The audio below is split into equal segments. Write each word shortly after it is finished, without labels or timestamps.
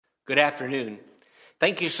Good afternoon.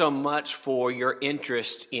 Thank you so much for your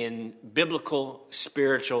interest in biblical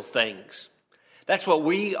spiritual things. That's what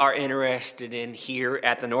we are interested in here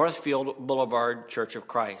at the Northfield Boulevard Church of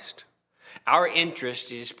Christ. Our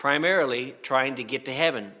interest is primarily trying to get to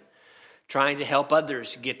heaven, trying to help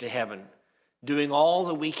others get to heaven, doing all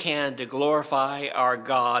that we can to glorify our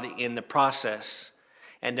God in the process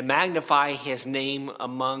and to magnify His name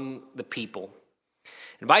among the people.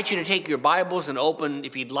 I invite you to take your Bibles and open,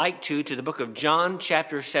 if you'd like to the book of John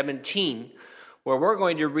chapter 17, where we're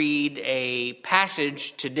going to read a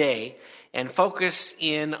passage today and focus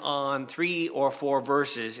in on 3 or 4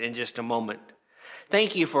 verses in just a moment.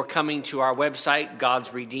 Thank you for coming to our website,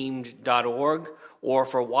 godsredeemed.org, or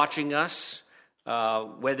for watching us,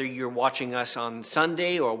 whether you're watching us on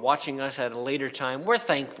Sunday or watching us at a later time. We're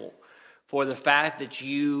thankful for the fact that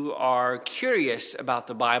you are curious about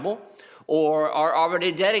the Bible or are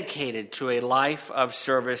already dedicated to a life of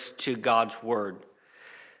service to God's Word.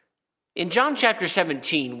 In John chapter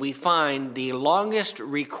 17, we find the longest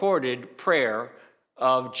recorded prayer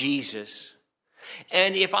of Jesus.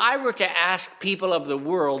 And if I were to ask people of the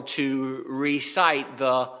world to recite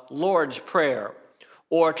the Lord's Prayer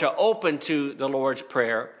or to open to the Lord's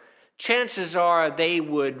Prayer, chances are they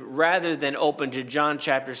would, rather than open to John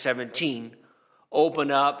chapter 17,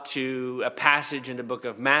 open up to a passage in the book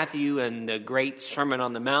of Matthew and the great Sermon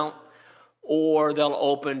on the Mount, or they'll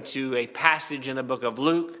open to a passage in the book of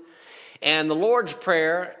Luke. And the Lord's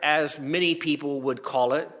Prayer, as many people would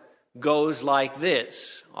call it, goes like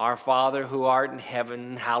this: Our Father who art in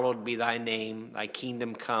heaven, hallowed be thy name, thy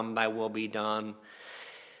kingdom come, thy will be done.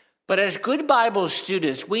 But as good Bible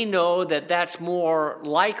students, we know that that's more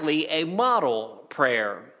likely a model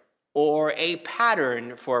prayer or a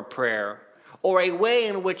pattern for prayer, or a way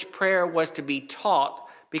in which prayer was to be taught,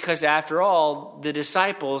 because after all, the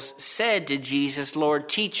disciples said to Jesus, Lord,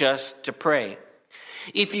 teach us to pray.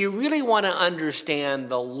 If you really want to understand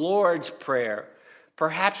the Lord's Prayer,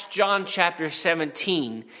 perhaps John chapter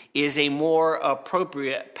 17 is a more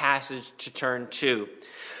appropriate passage to turn to.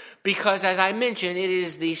 Because, as I mentioned, it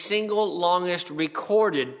is the single longest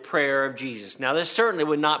recorded prayer of Jesus. Now, this certainly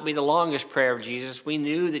would not be the longest prayer of Jesus. We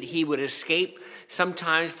knew that he would escape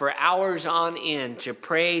sometimes for hours on end to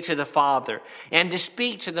pray to the Father and to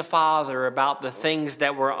speak to the Father about the things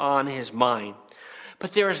that were on his mind.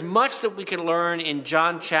 But there is much that we can learn in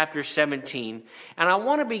John chapter 17, and I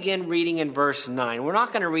want to begin reading in verse 9. We're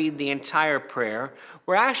not going to read the entire prayer.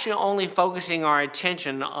 We're actually only focusing our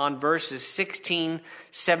attention on verses 16,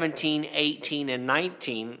 17, 18, and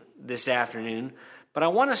 19 this afternoon. But I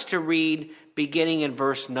want us to read beginning in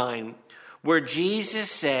verse 9, where Jesus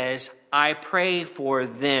says, I pray for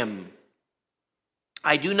them.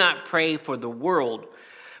 I do not pray for the world,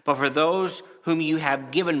 but for those whom you have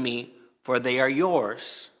given me, for they are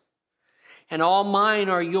yours. And all mine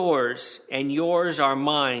are yours, and yours are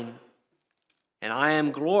mine, and I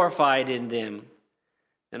am glorified in them.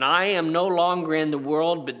 And I am no longer in the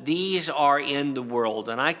world, but these are in the world.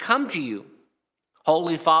 And I come to you,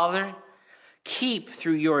 Holy Father, keep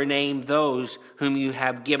through your name those whom you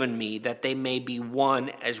have given me, that they may be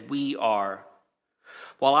one as we are.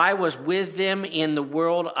 While I was with them in the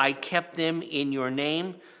world, I kept them in your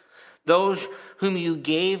name. Those whom you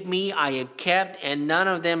gave me I have kept, and none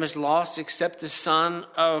of them is lost except the son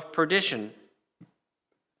of perdition,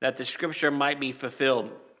 that the scripture might be fulfilled.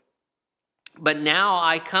 But now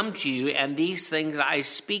I come to you, and these things I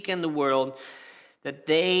speak in the world, that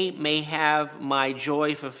they may have my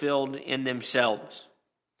joy fulfilled in themselves.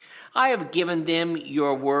 I have given them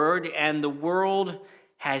your word, and the world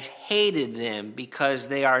has hated them because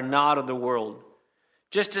they are not of the world,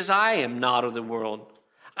 just as I am not of the world.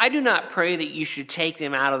 I do not pray that you should take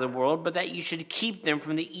them out of the world, but that you should keep them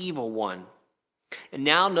from the evil one. And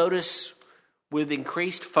now notice with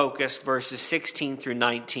increased focus verses 16 through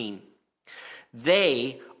 19.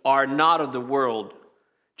 They are not of the world,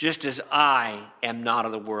 just as I am not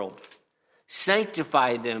of the world.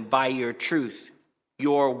 Sanctify them by your truth.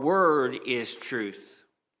 Your word is truth.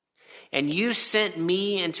 And you sent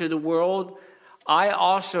me into the world. I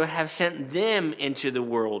also have sent them into the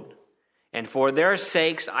world. And for their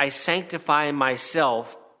sakes I sanctify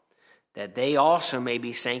myself, that they also may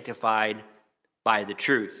be sanctified by the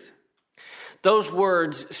truth. Those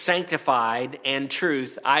words, sanctified and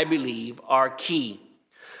truth, I believe, are key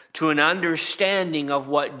to an understanding of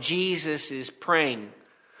what Jesus is praying.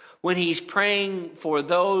 When he's praying for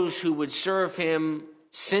those who would serve him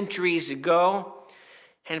centuries ago,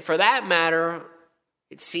 and for that matter,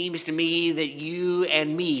 it seems to me that you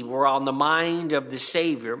and me were on the mind of the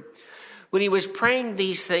Savior when he was praying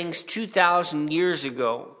these things 2,000 years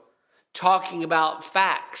ago talking about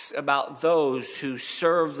facts about those who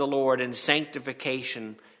serve the Lord in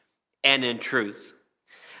sanctification and in truth.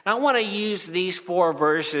 And I want to use these 4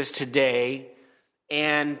 verses today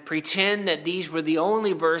and pretend that these were the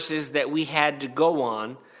only verses that we had to go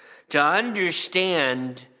on to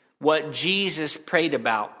understand what Jesus prayed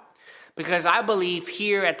about. Because I believe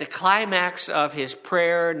here at the climax of his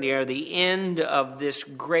prayer, near the end of this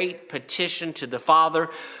great petition to the Father,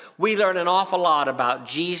 we learn an awful lot about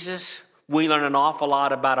Jesus, we learn an awful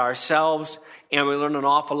lot about ourselves, and we learn an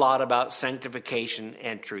awful lot about sanctification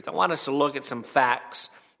and truth. I want us to look at some facts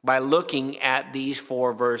by looking at these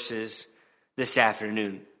 4 verses this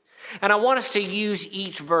afternoon. And I want us to use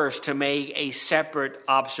each verse to make a separate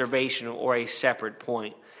observation or a separate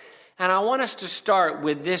point. And I want us to start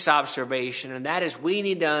with this observation, and that is we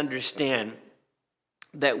need to understand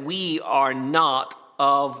that we are not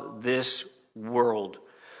of this world.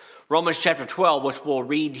 Romans chapter 12, which we'll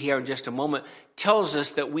read here in just a moment, tells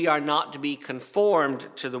us that we are not to be conformed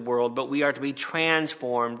to the world, but we are to be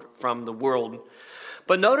transformed from the world.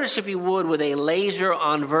 But notice, if you would, with a laser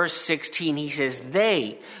on verse 16, he says,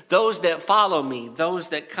 those that follow me, those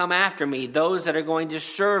that come after me, those that are going to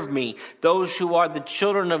serve me, those who are the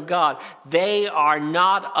children of God, they are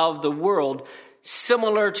not of the world,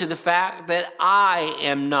 similar to the fact that I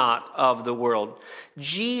am not of the world.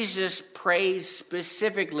 Jesus prays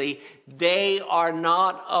specifically, they are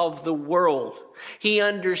not of the world. He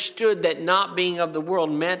understood that not being of the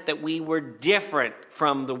world meant that we were different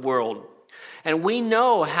from the world. And we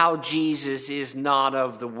know how Jesus is not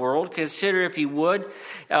of the world. Consider, if you would,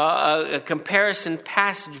 a comparison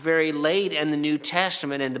passage very late in the New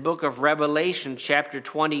Testament in the book of Revelation, chapter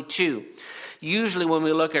 22. Usually when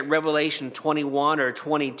we look at Revelation 21 or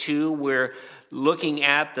 22, we're looking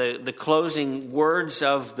at the closing words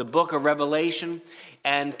of the book of Revelation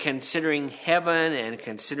and considering heaven and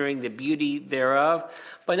considering the beauty thereof.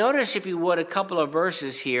 But notice, if you would, a couple of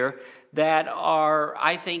verses here that are,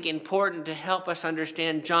 I think, important to help us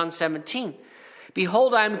understand John 17.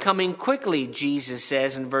 Behold, I am coming quickly, Jesus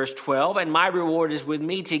says in verse 12, and my reward is with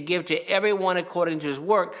me to give to everyone according to his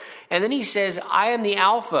work. And then he says, I am the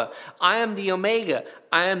Alpha, I am the Omega,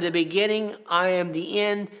 I am the beginning, I am the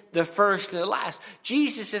end, the first and the last.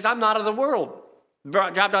 Jesus says, I'm not of the world.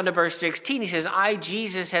 Drop down to verse 16. He says, I,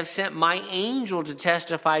 Jesus, have sent my angel to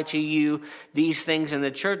testify to you these things in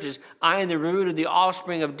the churches. I am the root of the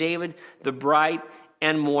offspring of David, the bright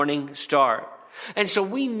and morning star. And so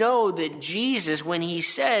we know that Jesus, when he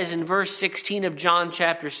says in verse 16 of John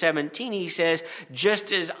chapter 17, he says,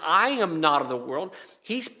 just as I am not of the world,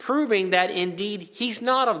 he's proving that indeed he's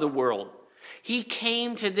not of the world. He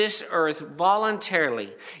came to this earth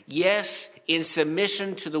voluntarily, yes, in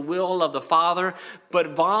submission to the will of the Father,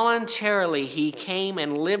 but voluntarily he came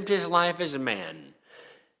and lived his life as a man,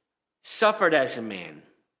 suffered as a man,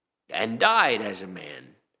 and died as a man,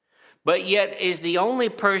 but yet is the only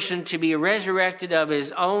person to be resurrected of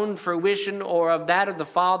his own fruition or of that of the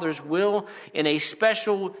Father's will, in a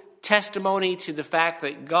special testimony to the fact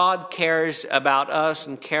that God cares about us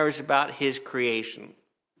and cares about his creation.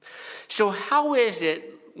 So how is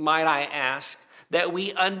it, might I ask, that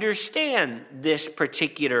we understand this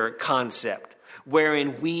particular concept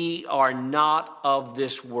wherein we are not of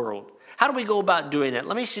this world? How do we go about doing that?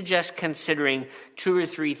 Let me suggest considering 2 or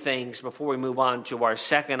 3 things before we move on to our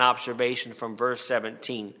second observation from verse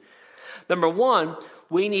 17. Number 1,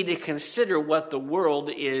 we need to consider what the world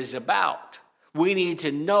is about. We need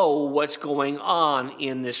to know what's going on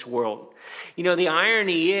in this world. You know, the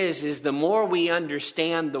irony is the more we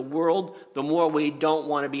understand the world, the more we don't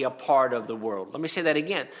want to be a part of the world. Let me say that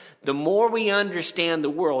again. The more we understand the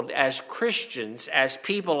world as Christians, as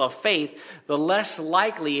people of faith, the less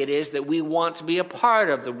likely it is that we want to be a part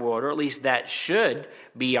of the world, or at least that should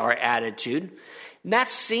be our attitude. And that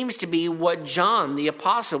seems to be what John the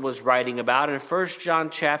Apostle was writing about in 1 John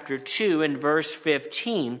chapter 2 and verse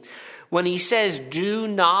 15, when he says, do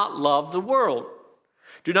not love the world.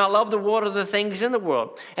 Do not love the world or the things in the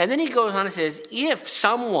world. And then he goes on and says, if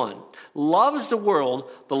someone loves the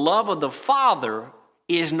world, the love of the Father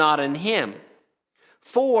is not in him.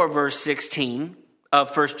 For, verse 16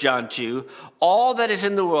 of 1 John 2, all that is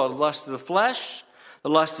in the world, the lust of the flesh, the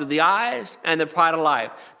lust of the eyes, and the pride of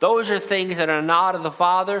life, those are things that are not of the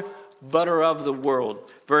Father, but are of the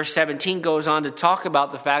world. Verse 17 goes on to talk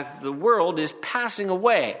about the fact that the world is passing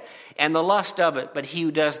away and the lust of it, but he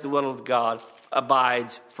who does the will of God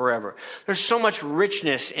abides forever. There's so much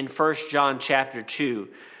richness in 1 John chapter 2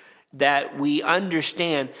 that we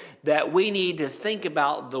understand that we need to think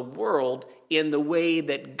about the world in the way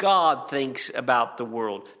that God thinks about the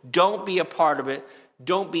world. Don't be a part of it.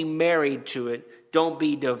 Don't be married to it. don't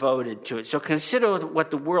be devoted to it. So consider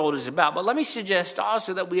what the world is about. But let me suggest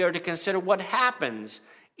also that we are to consider what happens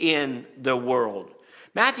in the world.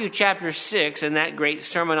 Matthew chapter 6, in that great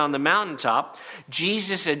Sermon on the Mountaintop,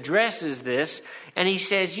 Jesus addresses this, and he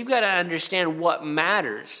says, you've got to understand what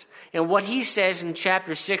matters. And what he says in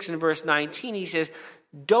chapter 6 and verse 19, he says,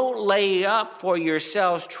 don't lay up for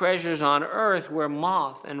yourselves treasures on earth where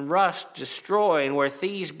moth and rust destroy and where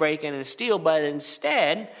thieves break in and steal, but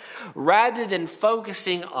instead, rather than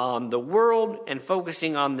focusing on the world and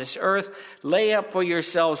focusing on this earth, lay up for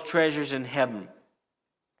yourselves treasures in heaven,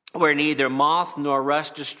 where neither moth nor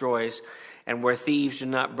rust destroys and where thieves do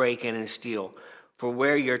not break in and steal. For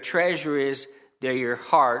where your treasure is, there your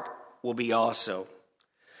heart will be also.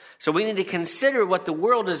 So we need to consider what the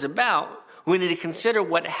world is about. We need to consider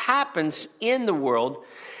what happens in the world.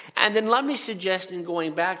 And then let me suggest, in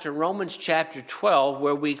going back to Romans chapter 12,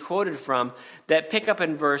 where we quoted from, that pick up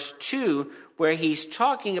in verse 2, where he's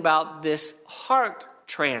talking about this heart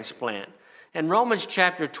transplant. In Romans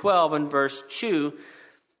chapter 12 and verse 2,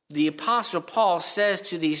 the Apostle Paul says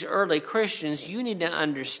to these early Christians, you need to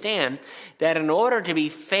understand that in order to be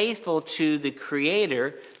faithful to the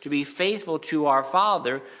Creator, to be faithful to our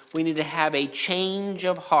Father, we need to have a change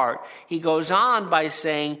of heart. He goes on by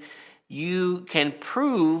saying, you can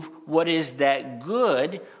prove what is that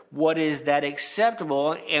good, what is that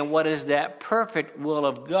acceptable, and what is that perfect will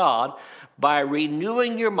of God by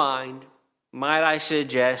renewing your mind, might I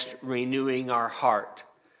suggest, renewing our heart.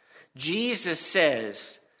 Jesus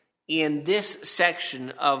says, in this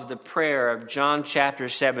section of the prayer of John chapter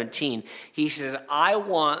 17, he says, I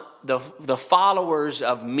want the followers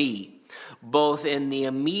of me, both in the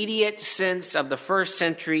immediate sense of the first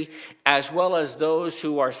century, as well as those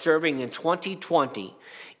who are serving in 2020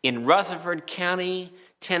 in Rutherford County,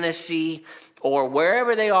 Tennessee, or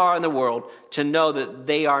wherever they are in the world, to know that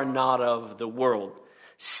they are not of the world.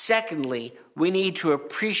 Secondly, we need to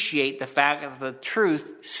appreciate the fact that the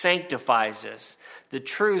truth sanctifies us. The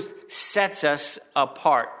truth sets us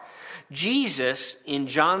apart. Jesus, in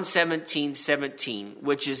John 17:17,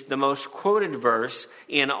 which is the most quoted verse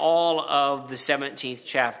in all of the 17th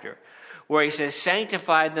chapter, where he says,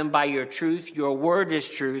 sanctify them by your truth, your word is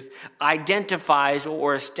truth, identifies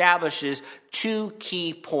or establishes two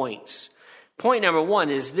key points. Point number one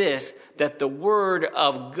is this, that the word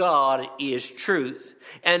of God is truth.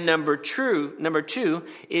 And number two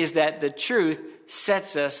is that the truth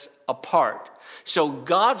sets us apart. So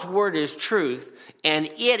God's word is truth, and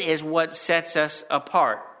it is what sets us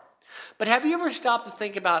apart. But have you ever stopped to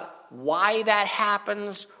think about why that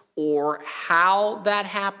happens or how that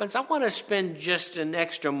happens? I want to spend just an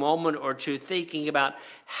extra moment or two thinking about,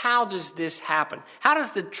 how does this happen? How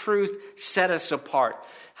does the truth set us apart?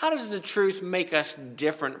 How does the truth make us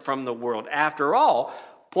different from the world? After all,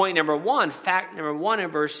 point number one, fact number one in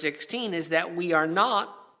verse 16 is that we are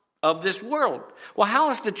not of this world. Well,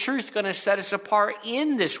 how is the truth going to set us apart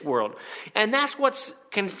in this world? And that's what's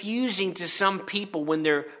confusing to some people when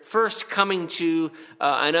they're first coming to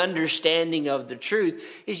an understanding of the truth,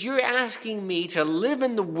 is you're asking me to live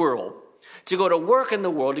in the world, to go to work in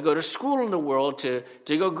the world, to go to school in the world, to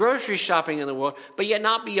go grocery shopping in the world, but yet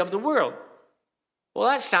not be of the world. Well,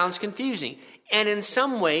 that sounds confusing. And in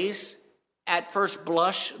some ways, at first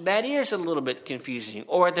blush, that is a little bit confusing,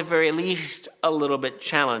 or at the very least, a little bit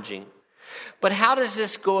challenging. But how does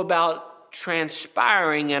this go about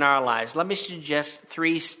transpiring in our lives? Let me suggest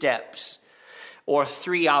 3 steps or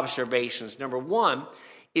 3 observations. Number one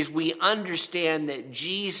is we understand that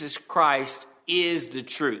Jesus Christ is the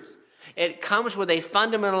truth. It comes with a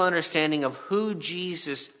fundamental understanding of who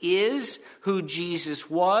Jesus is, who Jesus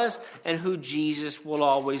was, and who Jesus will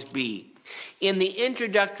always be. In the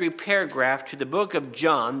introductory paragraph to the book of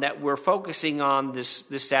John that we're focusing on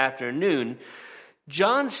this afternoon,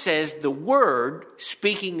 John says the Word,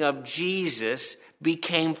 speaking of Jesus,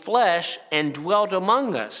 became flesh and dwelt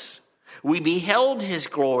among us. We beheld his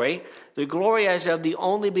glory, the glory as of the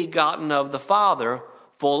only begotten of the Father,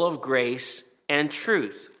 full of grace and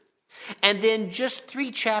truth. And then just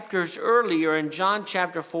 3 chapters earlier in John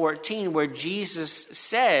chapter 14, where Jesus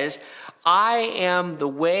says, I am the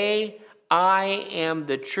way, I am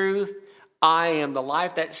the truth, I am the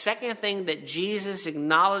life. That second thing that Jesus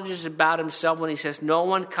acknowledges about himself when he says, no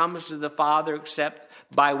one comes to the Father except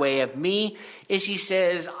by way of me, is he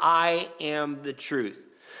says, I am the truth.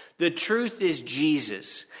 The truth is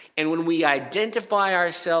Jesus. And when we identify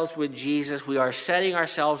ourselves with Jesus, we are setting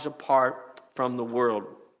ourselves apart from the world.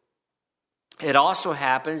 It also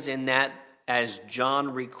happens in that, as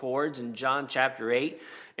John records in John chapter 8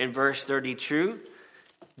 and verse 32,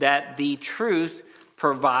 that the truth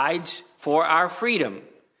provides for our freedom.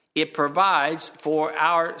 It provides for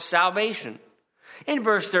our salvation. In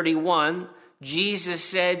verse 31, Jesus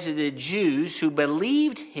said to the Jews who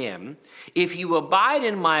believed him, "If you abide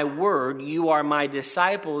in my word, you are my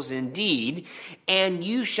disciples indeed, and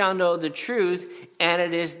you shall know the truth, and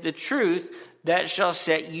it is the truth that shall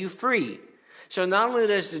set you free." So not only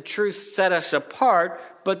does the truth set us apart,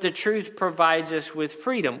 but the truth provides us with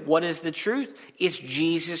freedom. What is the truth? It's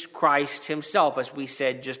Jesus Christ himself, as we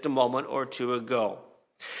said just a moment or two ago.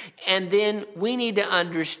 And then we need to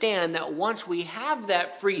understand that once we have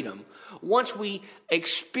that freedom, once we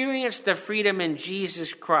experience the freedom in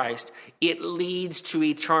Jesus Christ, it leads to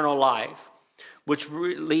eternal life, which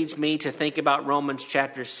leads me to think about Romans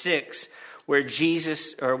chapter 6, where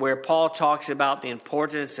Paul talks about the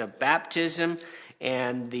importance of baptism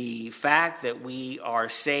and the fact that we are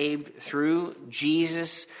saved through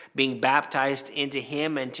Jesus being baptized into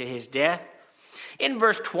him and to his death. In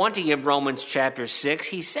verse 20 of Romans chapter 6,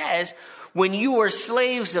 he says, "When you were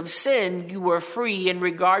slaves of sin, you were free in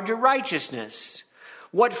regard to righteousness.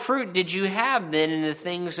 What fruit did you have then in the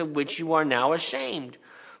things of which you are now ashamed?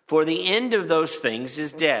 For the end of those things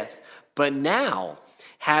is death. But now,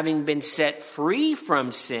 having been set free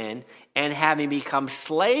from sin and having become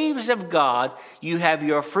slaves of God, you have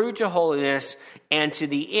your fruit to holiness and to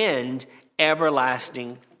the end,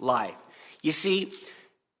 everlasting life." You see,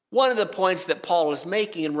 one of the points that Paul is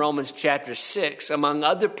making in Romans chapter 6, among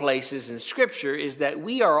other places in Scripture, is that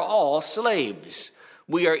we are all slaves.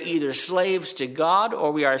 We are either slaves to God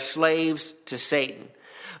or we are slaves to Satan.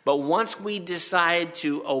 But once we decide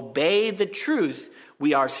to obey the truth,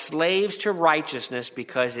 we are slaves to righteousness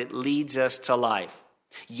because it leads us to life.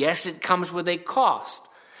 Yes, it comes with a cost.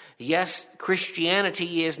 Yes,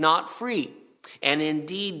 Christianity is not free. And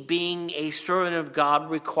indeed, being a servant of God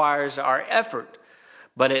requires our effort.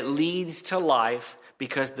 But it leads to life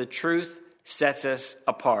because the truth sets us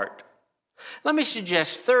apart. Let me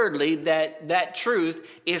suggest, thirdly, that truth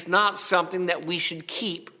is not something that we should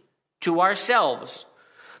keep to ourselves,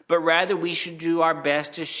 but rather we should do our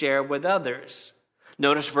best to share with others.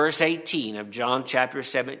 Notice verse 18 of John chapter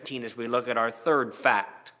 17 as we look at our third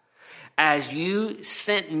fact. "As you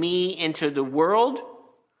sent me into the world,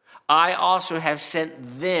 I also have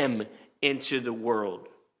sent them into the world."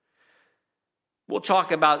 We'll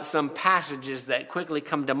talk about some passages that quickly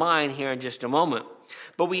come to mind here in just a moment.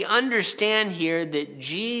 But we understand here that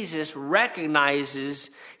Jesus recognizes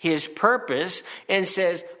his purpose and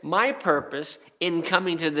says, "My purpose in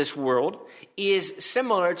coming to this world is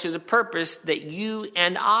similar to the purpose that you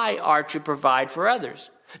and I are to provide for others."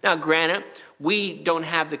 Now, granted, we don't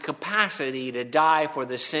have the capacity to die for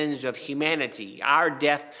the sins of humanity. Our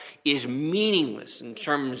death is meaningless in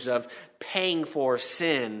terms of paying for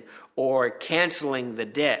sin or canceling the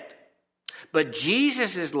debt. But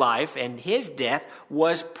Jesus' life and his death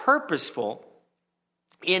was purposeful.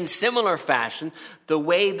 In similar fashion, the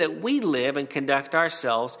way that we live and conduct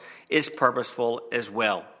ourselves is purposeful as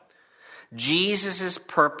well. Jesus'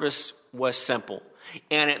 purpose was simple,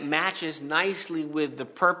 and it matches nicely with the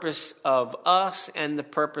purpose of us and the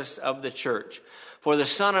purpose of the church. For the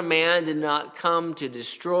Son of Man did not come to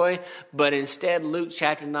destroy, but instead, Luke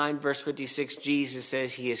chapter 9, verse 56, Jesus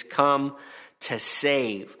says he has come to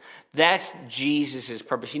save. That's Jesus'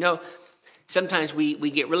 purpose. You know, sometimes we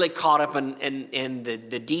get really caught up in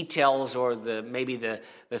the details or maybe the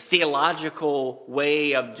theological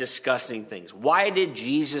way of discussing things. Why did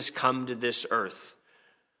Jesus come to this earth?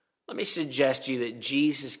 Let me suggest to you that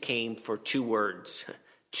Jesus came for two words: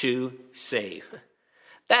 to save.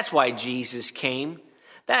 That's why Jesus came.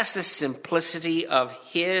 That's the simplicity of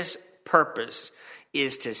his purpose,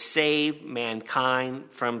 is to save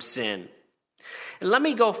mankind from sin. And let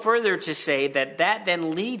me go further to say that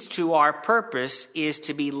then leads to our purpose is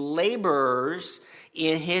to be laborers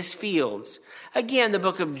in his fields. Again, the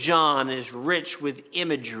book of John is rich with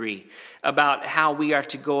imagery about how we are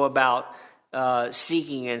to go about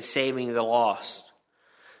seeking and saving the lost.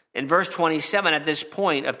 In verse 27, at this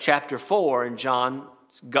point of chapter 4 in John's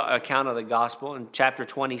account of the gospel, in chapter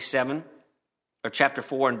 27, or chapter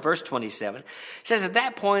 4 and verse 27, it says, "At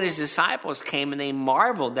that point his disciples came and they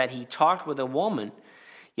marveled that he talked with a woman.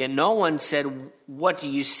 Yet no one said, 'What do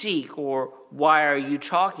you seek?' or 'Why are you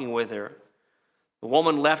talking with her?' The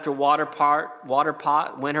woman left her water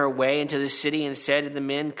pot, went her way into the city and said to the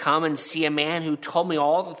men, 'Come and see a man who told me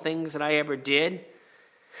all the things that I ever did.'"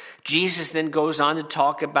 Jesus then goes on to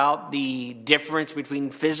talk about the difference between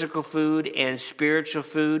physical food and spiritual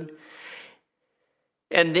food.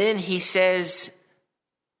 And then he says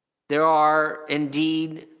there are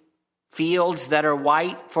indeed fields that are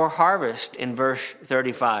white for harvest in verse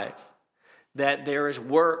 35, that there is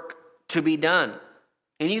work to be done.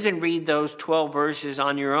 And you can read those 12 verses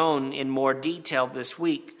on your own in more detail this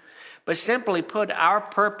week. But simply put, our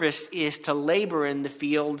purpose is to labor in the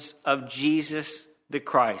fields of Jesus the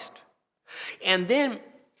Christ. And then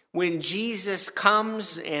when Jesus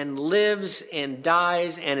comes and lives and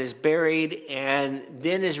dies and is buried and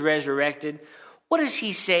then is resurrected, what does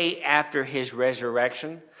he say after his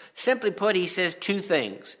resurrection? Simply put, he says two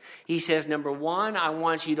things. He says, number one, I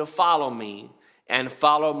want you to follow me and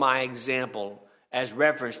follow my example, as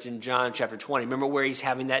referenced in John chapter 20. Remember where he's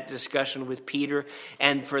having that discussion with Peter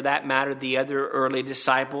and, for that matter, the other early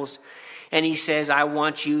disciples? And he says, I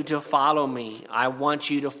want you to follow me. I want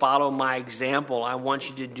you to follow my example. I want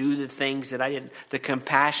you to do the things that I did, the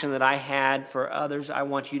compassion that I had for others. I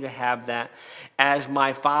want you to have that. As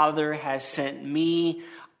my Father has sent me,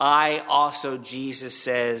 I also, Jesus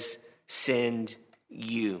says, send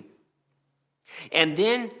you. And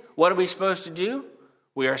then what are we supposed to do?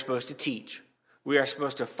 We are supposed to teach. We are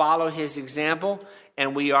supposed to follow his example,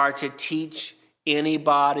 and we are to teach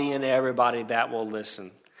anybody and everybody that will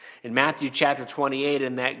listen. In Matthew chapter 28,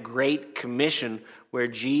 in that great commission where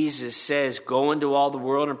Jesus says, go into all the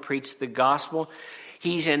world and preach the gospel,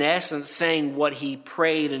 he's in essence saying what he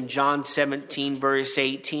prayed in John 17, verse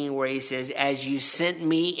 18, where he says, as you sent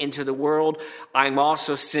me into the world, I'm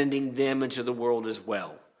also sending them into the world as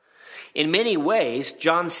well. In many ways,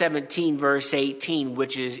 John 17, verse 18,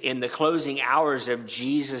 which is in the closing hours of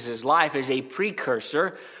Jesus' life, is a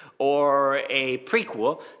precursor or a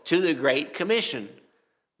prequel to the Great Commission,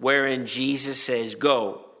 wherein Jesus says,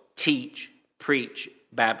 go, teach, preach,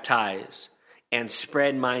 baptize, and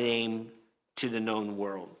spread my name to the known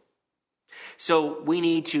world. So we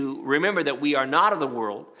need to remember that we are not of the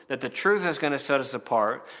world, that the truth is going to set us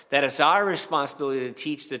apart, that it's our responsibility to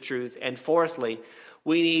teach the truth, and fourthly,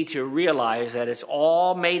 we need to realize that it's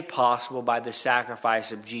all made possible by the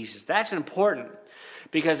sacrifice of Jesus. That's important,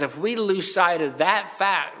 because if we lose sight of that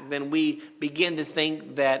fact, then we begin to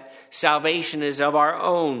think that salvation is of our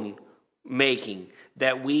own making,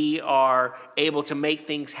 that we are able to make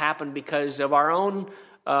things happen because of our own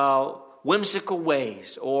whimsical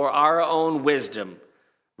ways or our own wisdom.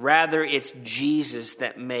 Rather, it's Jesus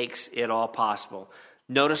that makes it all possible.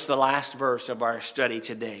 Notice the last verse of our study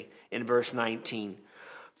today in verse 19.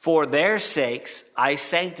 For their sakes I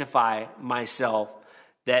sanctify myself,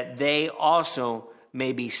 that they also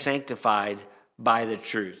may be sanctified by the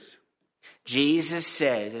truth. Jesus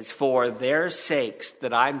says it's for their sakes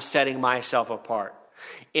that I'm setting myself apart.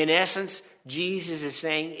 In essence, Jesus is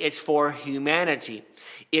saying it's for humanity.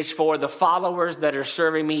 It's for the followers that are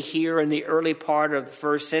serving me here in the early part of the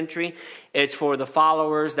first century. It's for the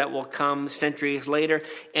followers that will come centuries later.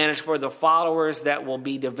 And it's for the followers that will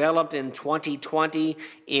be developed in 2020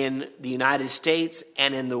 in the United States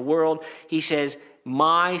and in the world. He says,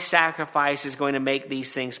 my sacrifice is going to make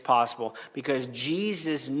these things possible, because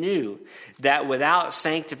Jesus knew that without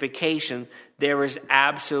sanctification, there is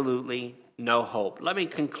absolutely no hope. Let me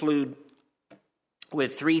conclude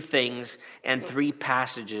with three things and three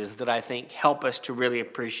passages that I think help us to really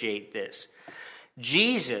appreciate this.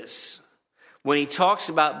 Jesus, when he talks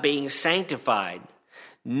about being sanctified,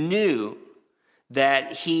 knew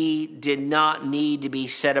that he did not need to be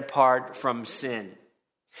set apart from sin.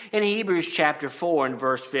 In Hebrews chapter 4 and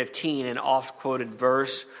verse 15, an oft-quoted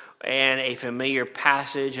verse and a familiar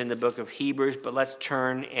passage in the book of Hebrews, but let's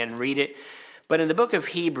turn and read it. But in the book of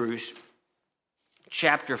Hebrews,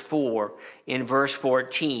 chapter 4, in verse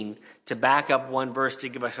 14, to back up one verse to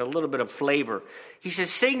give us a little bit of flavor, he says,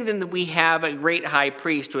 seeing then that we have a great high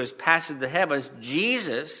priest who has passed through the heavens,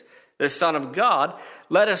 Jesus, the Son of God,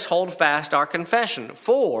 let us hold fast our confession.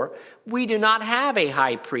 For we do not have a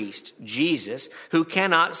high priest, Jesus, who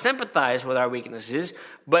cannot sympathize with our weaknesses,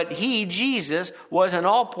 but he, Jesus, was in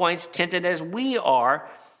all points tempted as we are,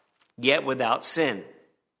 yet without sin.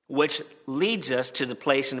 Which leads us to the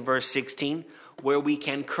place in verse 16 where we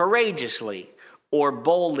can courageously or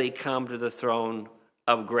boldly come to the throne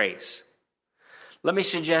of grace. Let me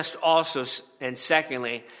suggest also, and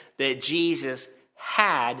secondly, that Jesus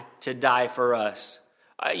had to die for us.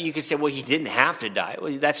 You could say, well, he didn't have to die.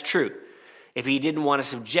 Well, that's true. If he didn't want to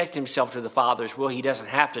subject himself to the Father's will, he doesn't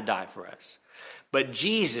have to die for us. But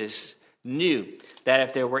Jesus knew that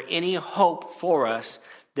if there were any hope for us,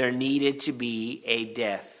 there needed to be a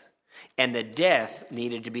death. And the death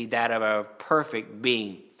needed to be that of a perfect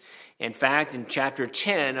being. In fact, in chapter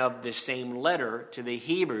 10 of the same letter to the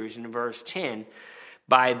Hebrews, in verse 10,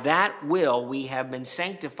 by that will we have been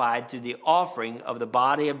sanctified through the offering of the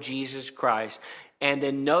body of Jesus Christ. And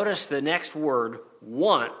then notice the next word,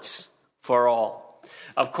 once for all.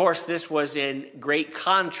 Of course, this was in great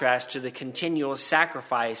contrast to the continual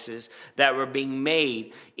sacrifices that were being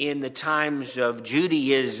made in the times of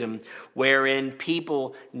Judaism, wherein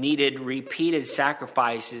people needed repeated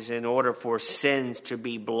sacrifices in order for sins to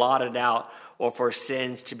be blotted out, or for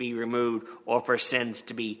sins to be removed, or for sins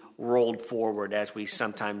to be rolled forward, as we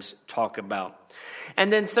sometimes talk about.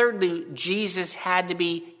 And then thirdly, Jesus had to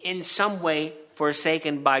be in some way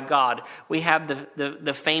forsaken by God. We have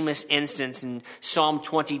the famous instance in Psalm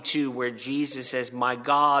 22 where Jesus says, my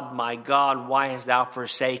God, why hast thou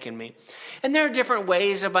forsaken me?" And there are different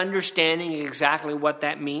ways of understanding exactly what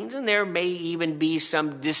that means, and there may even be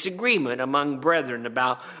some disagreement among brethren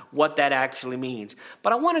about what that actually means.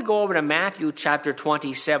 But I want to go over to Matthew chapter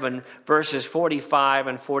 27, verses 45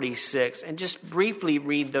 and 46, and just briefly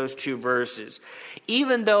read those two verses.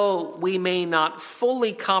 Even though we may not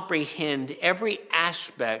fully comprehend every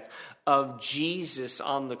aspect of Jesus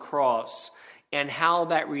on the cross and how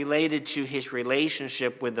that related to his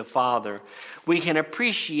relationship with the Father, we can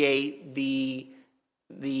appreciate the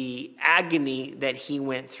agony that he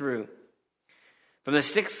went through. From the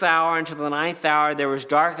 6th hour until the 9th hour, there was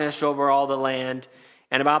darkness over all the land.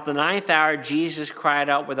 And about the 9th hour, Jesus cried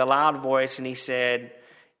out with a loud voice, and he said,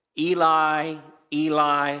 "Eli,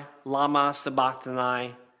 Eli, lama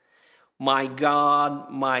sabachthani? My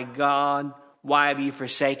God, why have you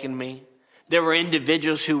forsaken me?" There were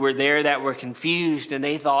individuals who were there that were confused, and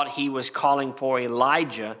they thought he was calling for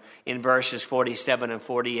Elijah in verses 47 and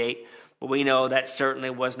 48. But we know that certainly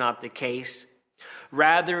was not the case.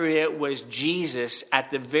 Rather, it was Jesus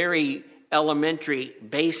at the very elementary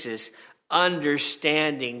basis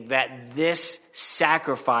understanding that this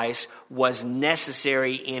sacrifice was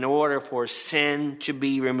necessary in order for sin to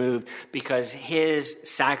be removed, because his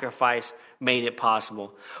sacrifice made it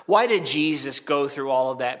possible. Why did Jesus go through all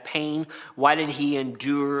of that pain? Why did he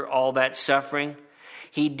endure all that suffering?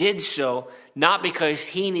 He did so not because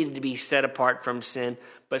he needed to be set apart from sin,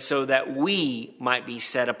 but so that we might be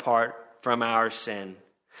set apart from our sin.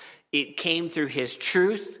 It came through his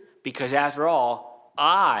truth, because after all,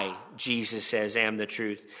 I, Jesus says, am the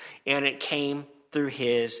truth. And it came through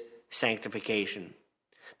his sanctification.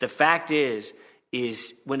 The fact is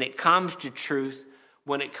when it comes to truth,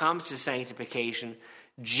 when it comes to sanctification,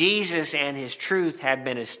 Jesus and his truth have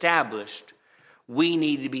been established. We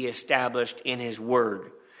need to be established in his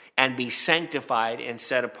word and be sanctified and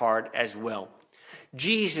set apart as well.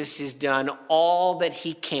 Jesus has done all that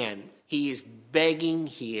he can. He is begging,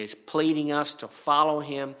 he is pleading us to follow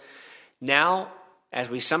him. Now, as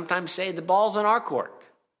we sometimes say, the ball's in our court.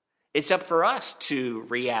 It's up for us to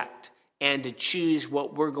react and to choose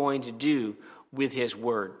what we're going to do with his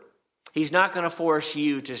word. He's not going to force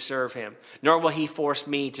you to serve him, nor will he force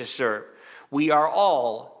me to serve. We are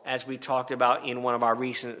all, as we talked about in one of our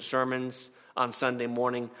recent sermons on Sunday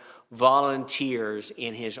morning, volunteers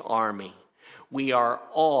in his army. We are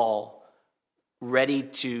all ready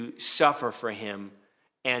to suffer for him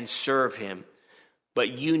and serve him, but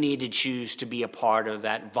you need to choose to be a part of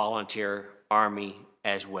that volunteer army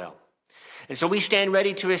as well. And so we stand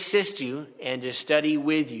ready to assist you and to study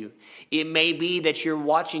with you. It may be that you're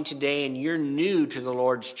watching today and you're new to the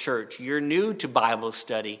Lord's church. You're new to Bible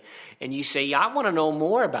study. And you say, I want to know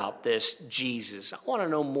more about this Jesus. I want to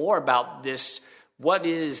know more about this. What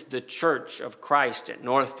is the Church of Christ at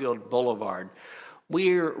Northfield Boulevard?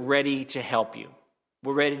 We're ready to help you.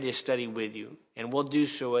 We're ready to study with you. And we'll do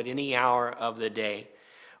so at any hour of the day.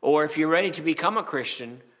 Or if you're ready to become a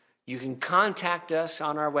Christian, you can contact us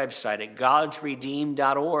on our website at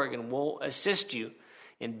godsredeemed.org, and we'll assist you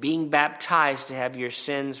in being baptized to have your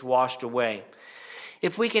sins washed away.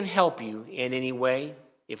 If we can help you in any way,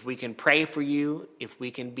 if we can pray for you, if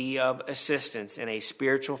we can be of assistance in a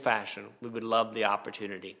spiritual fashion, we would love the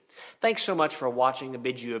opportunity. Thanks so much for watching. I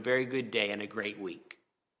bid you a very good day and a great week.